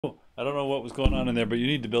I don't know what was going on in there, but you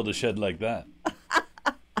need to build a shed like that.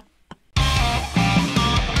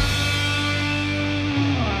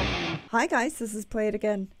 Hi guys, this is Play It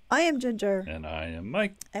Again. I am Ginger. And I am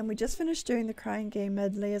Mike. And we just finished doing the Crying Game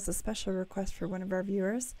medley as a special request for one of our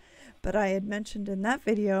viewers. But I had mentioned in that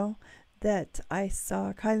video that I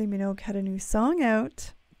saw Kylie Minogue had a new song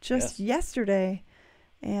out just yesterday.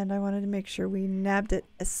 And I wanted to make sure we nabbed it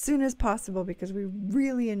as soon as possible because we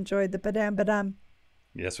really enjoyed the badam badam.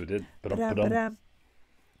 Yes, we did. Badam badam.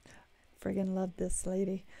 Friggin' love this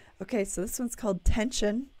lady. Okay, so this one's called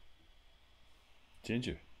Tension.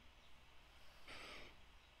 Ginger.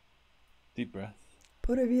 Deep breath.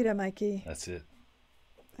 Pura vida, Mikey. That's it.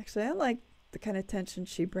 Actually, I like the kind of tension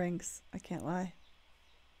she brings. I can't lie.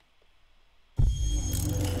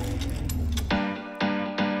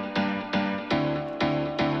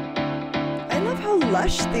 I love how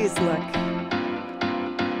lush these look.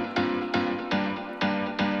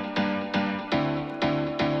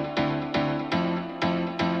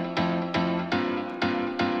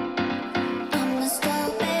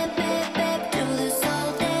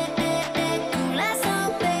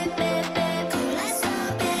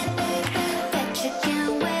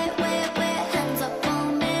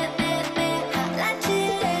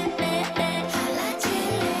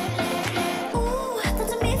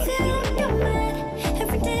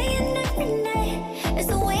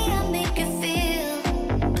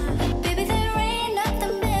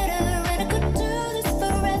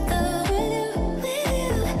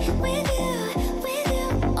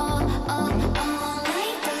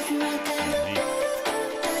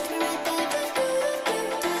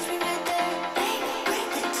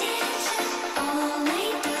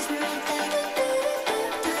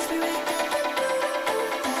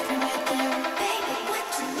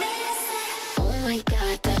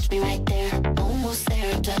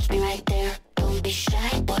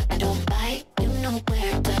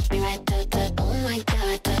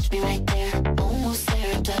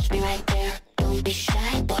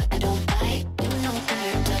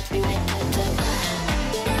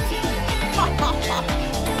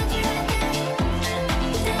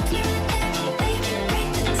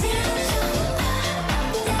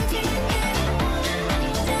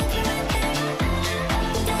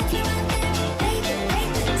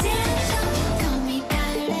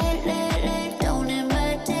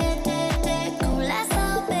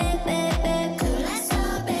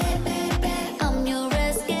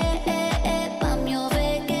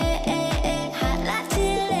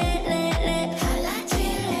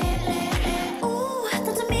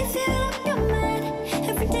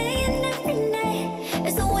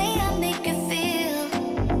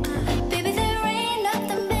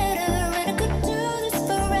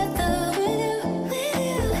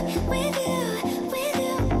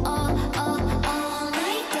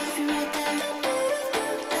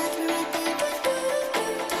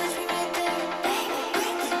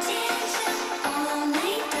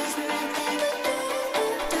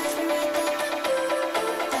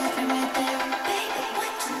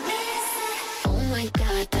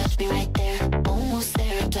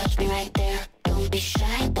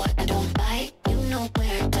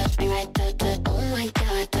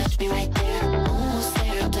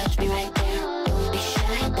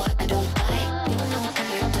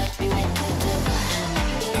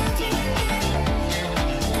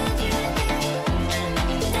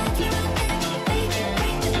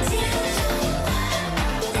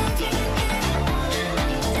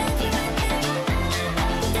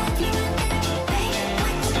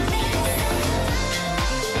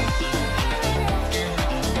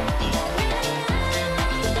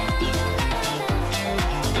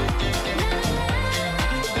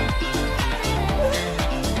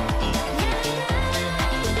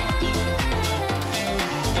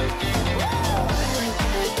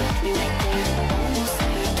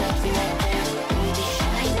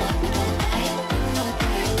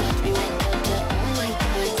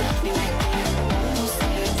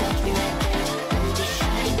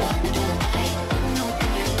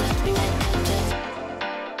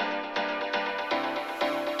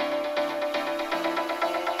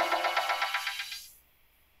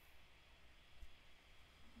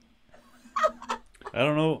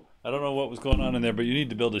 I don't know what was going on in there, but you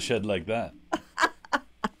need to build a shed like that.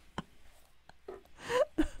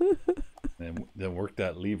 Then work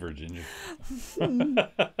that lever, Ginger.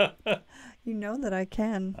 You know that I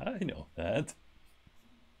can. I know that.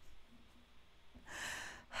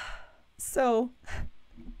 So,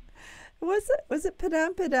 was it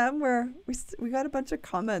Padam Padam where we got a bunch of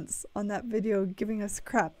comments on that video giving us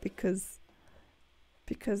crap because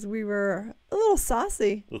we were a little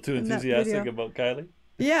saucy. A little too enthusiastic about Kylie?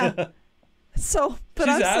 Yeah. So, but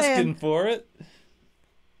She's I'm asking saying, for it.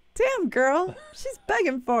 damn girl, she's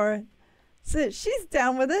begging for it. So she's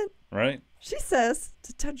down with it. Right? She says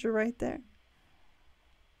to touch her right there.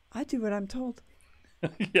 I do what I'm told.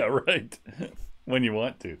 Yeah, right. When you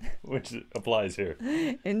want to, which applies here.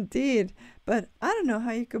 Indeed. But I don't know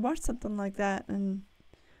how you could watch something like that and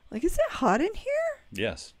like, is it hot in here?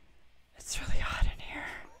 Yes. It's really hot in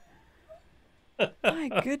here.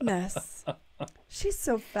 My goodness. She's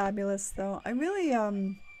so fabulous though. I really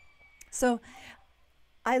so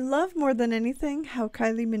I love more than anything how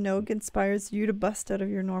Kylie Minogue inspires you to bust out of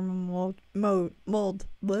your normal mold.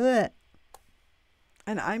 Blech.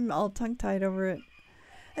 And I'm all tongue-tied over it.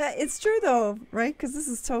 It's true though, right? Because this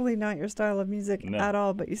is totally not your style of music at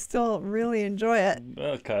all, but you still really enjoy it.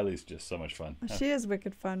 Well, Kylie's just so much fun. She is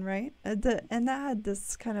wicked fun, right? And that had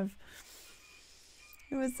this kind of,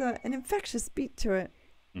 it was an infectious beat to it.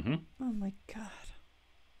 Mm-hmm. Oh my God.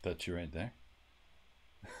 That's you right there.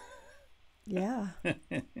 Yeah.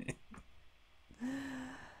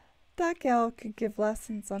 That gal could give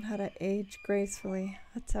lessons on how to age gracefully,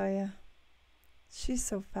 I tell you. She's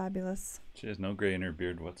so fabulous. She has no gray in her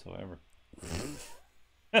beard whatsoever.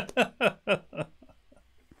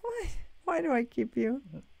 Why do I keep you?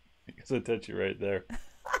 Because I touch you right there.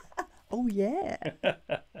 Oh, yeah.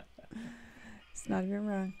 It's not even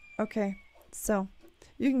wrong. Okay, so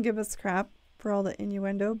you can give us crap for all the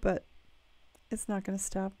innuendo, but it's not going to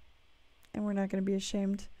stop. And we're not going to be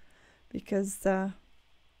ashamed because,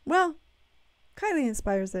 well, Kylie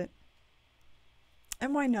inspires it.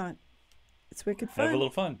 And why not? It's wicked fun. Have a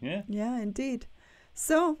little fun, yeah. Yeah, indeed.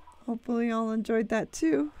 So, hopefully you all enjoyed that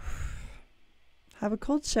too. Have a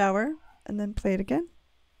cold shower and then play it again.